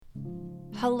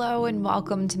Hello and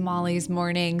welcome to Molly's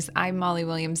Mornings. I'm Molly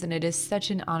Williams, and it is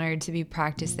such an honor to be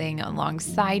practicing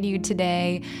alongside you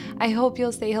today. I hope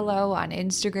you'll say hello on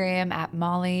Instagram at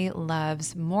Molly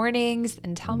Loves Mornings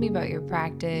and tell me about your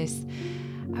practice.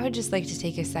 I would just like to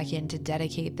take a second to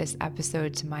dedicate this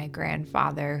episode to my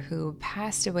grandfather, who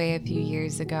passed away a few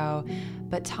years ago,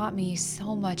 but taught me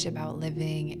so much about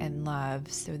living and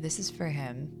love. So this is for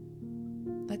him.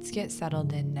 Let's get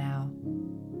settled in now.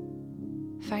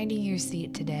 Finding your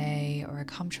seat today or a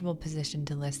comfortable position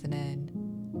to listen in.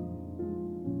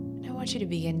 And I want you to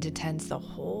begin to tense the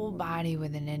whole body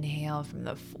with an inhale from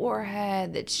the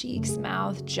forehead, the cheeks,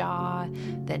 mouth, jaw,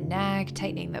 the neck,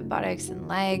 tightening the buttocks and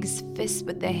legs, fists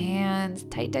with the hands,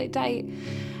 tight, tight, tight,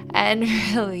 and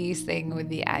releasing with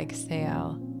the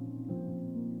exhale.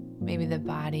 Maybe the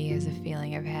body has a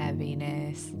feeling of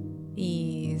heaviness,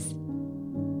 ease.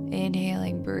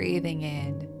 Inhaling, breathing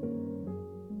in.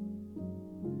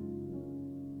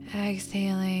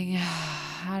 Exhaling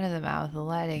out of the mouth,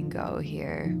 letting go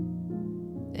here.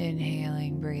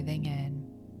 Inhaling, breathing in.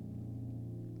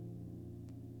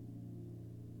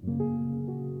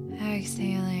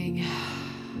 Exhaling,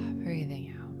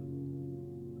 breathing out.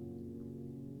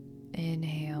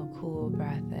 Inhale, cool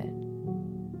breath in.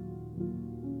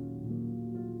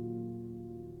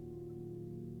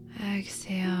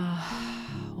 Exhale,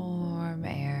 warm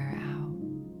air out.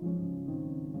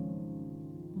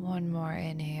 One more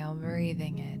inhale,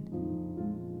 breathing in.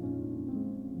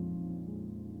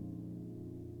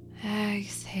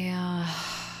 Exhale,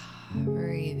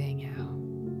 breathing out.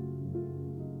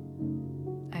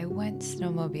 I went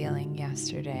snowmobiling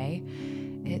yesterday.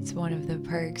 It's one of the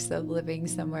perks of living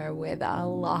somewhere with a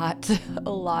lot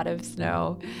of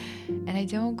snow. And I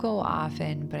don't go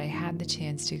often, but I had the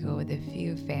chance to go with a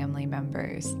few family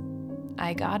members.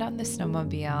 I got on the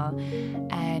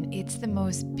snowmobile and it's the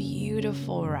most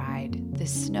beautiful ride. The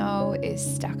snow is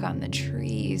stuck on the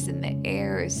trees and the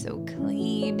air is so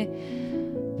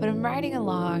clean. But I'm riding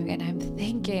along and I'm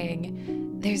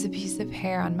thinking, there's a piece of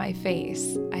hair on my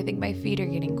face. I think my feet are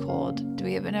getting cold. Do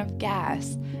we have enough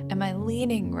gas? Am I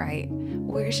leaning right?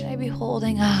 Where should I be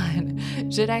holding on?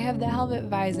 Should I have the helmet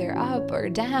visor up or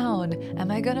down?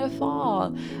 Am I gonna fall?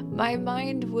 My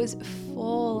mind was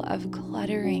full of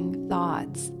cluttering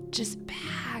thoughts, just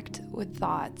packed with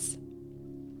thoughts.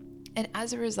 And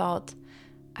as a result,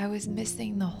 I was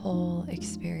missing the whole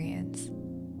experience.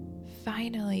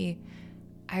 Finally,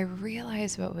 I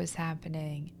realized what was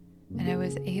happening and I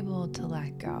was able to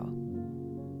let go.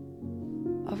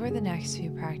 Over the next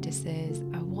few practices,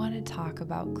 I want to talk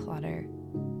about clutter.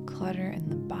 Clutter in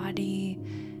the body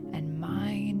and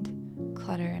mind,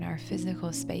 clutter in our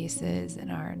physical spaces and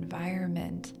our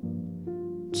environment.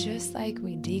 Just like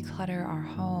we declutter our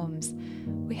homes,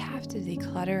 we have to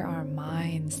declutter our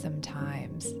minds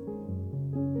sometimes.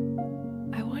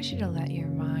 I want you to let your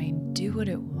mind do what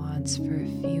it wants for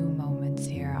a few moments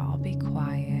here. I'll be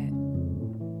quiet.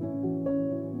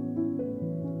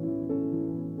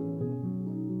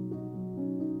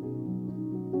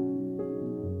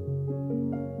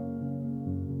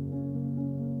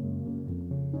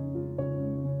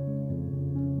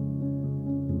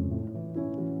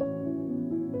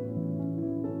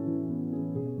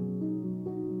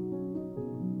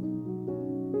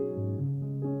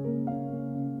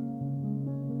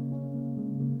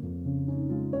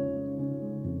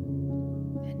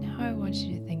 I want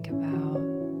you to think about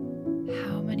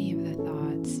how many of the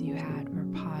thoughts you had were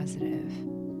positive,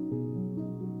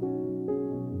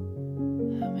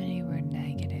 how many were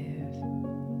negative,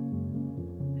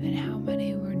 and how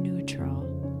many were neutral.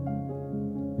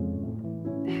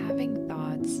 Having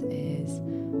thoughts is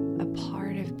a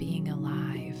part of being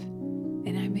alive,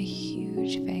 and I'm a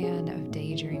huge fan of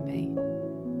daydreaming.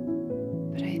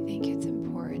 But I think it's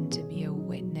important to be a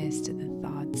witness to the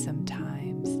thoughts sometimes.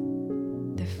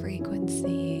 The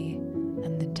frequency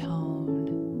and the tone.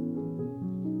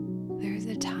 There's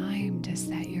a time to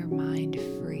set your mind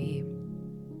free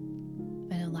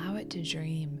and allow it to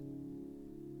dream.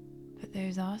 But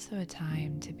there's also a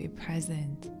time to be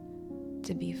present,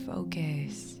 to be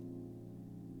focused.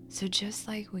 So just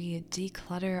like we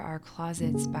declutter our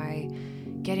closets by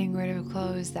getting rid of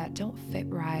clothes that don't fit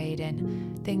right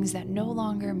and things that no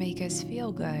longer make us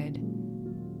feel good,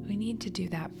 we need to do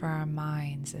that for our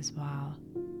minds as well.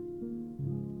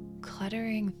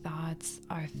 Cluttering thoughts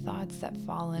are thoughts that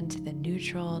fall into the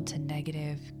neutral to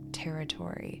negative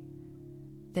territory.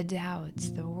 The doubts,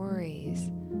 the worries,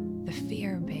 the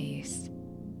fear-based.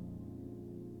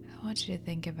 I want you to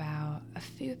think about a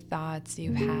few thoughts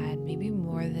you've had, maybe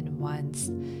more than once,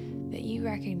 that you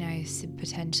recognize to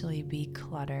potentially be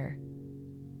clutter.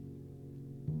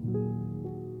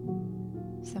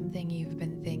 something you've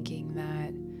been thinking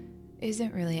that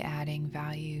isn't really adding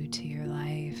value to your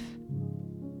life.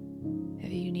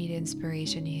 If you need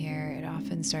inspiration here, it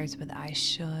often starts with I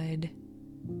should.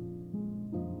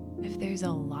 If there's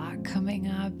a lot coming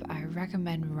up, I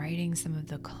recommend writing some of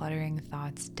the cluttering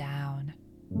thoughts down.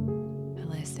 A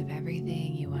list of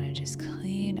everything you want to just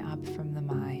clean up from the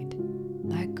mind,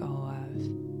 let go of.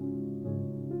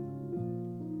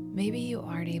 Maybe you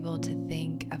aren't able to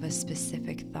think of a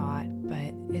specific thought,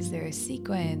 but is there a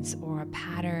sequence or a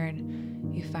pattern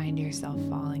you find yourself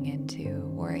falling into,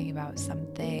 worrying about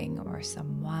something or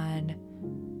someone,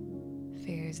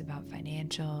 fears about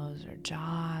financials or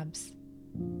jobs?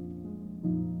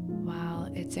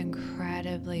 While it's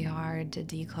incredibly hard to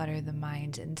declutter the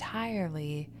mind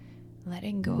entirely,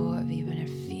 letting go of even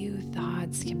a few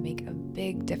thoughts can make a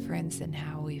big difference in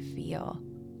how we feel.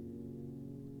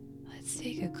 Let's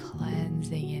take a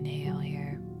cleansing inhale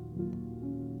here.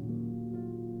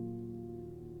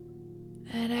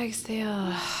 And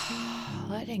exhale,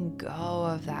 letting go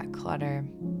of that clutter.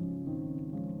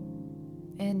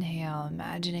 Inhale,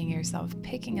 imagining yourself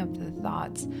picking up the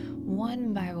thoughts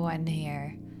one by one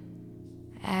here.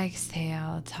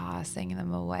 Exhale, tossing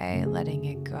them away, letting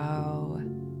it go.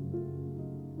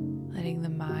 Letting the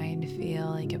mind feel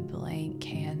like a blank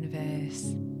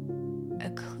canvas,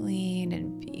 a clean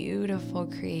and beautiful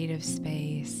creative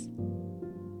space.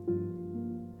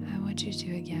 I want you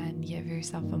to again give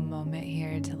yourself a moment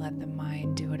here to let the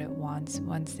mind do what it wants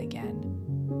once again.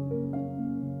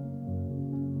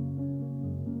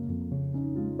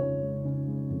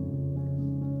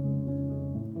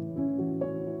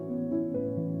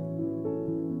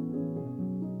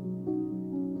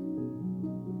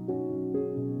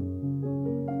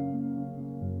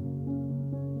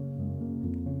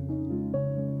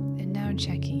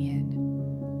 Checking in.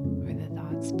 Were the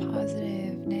thoughts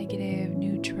positive, negative,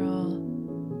 neutral?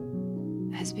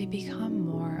 As we become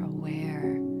more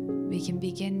aware, we can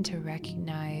begin to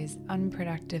recognize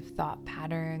unproductive thought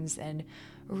patterns and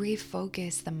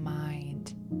refocus the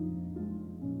mind.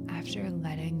 After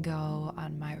letting go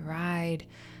on my ride,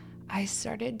 I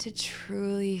started to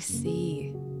truly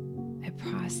see. I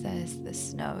processed the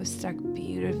snow stuck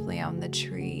beautifully on the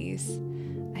trees.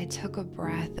 I took a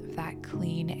breath of that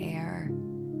clean air.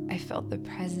 I felt the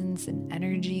presence and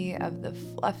energy of the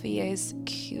fluffiest,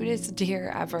 cutest deer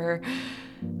ever.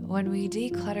 When we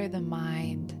declutter the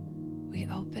mind, we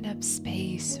open up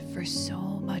space for so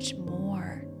much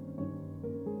more.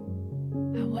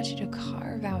 I want you to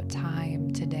carve out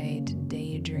time today to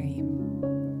daydream.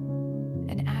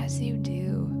 And as you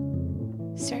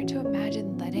do, start to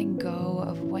imagine letting go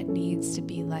of what needs to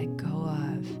be let go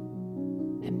of,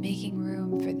 and making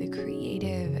room for the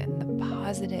creative and the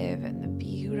positive and the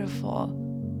beautiful.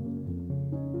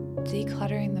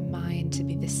 Decluttering the mind to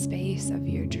be the space of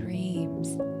your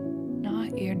dreams,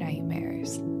 not your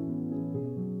nightmares.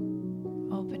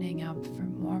 Opening up for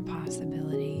more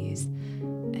possibilities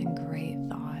and great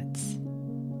thoughts.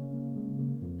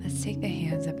 Let's take the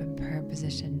hands up in prayer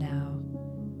position now.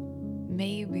 May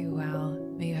you be well.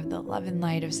 May you have the love and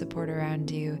light of support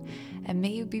around you. And may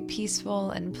you be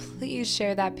peaceful. And please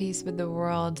share that peace with the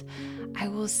world. I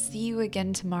will see you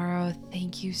again tomorrow.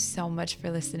 Thank you so much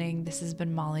for listening. This has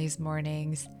been Molly's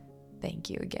Mornings. Thank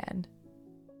you again.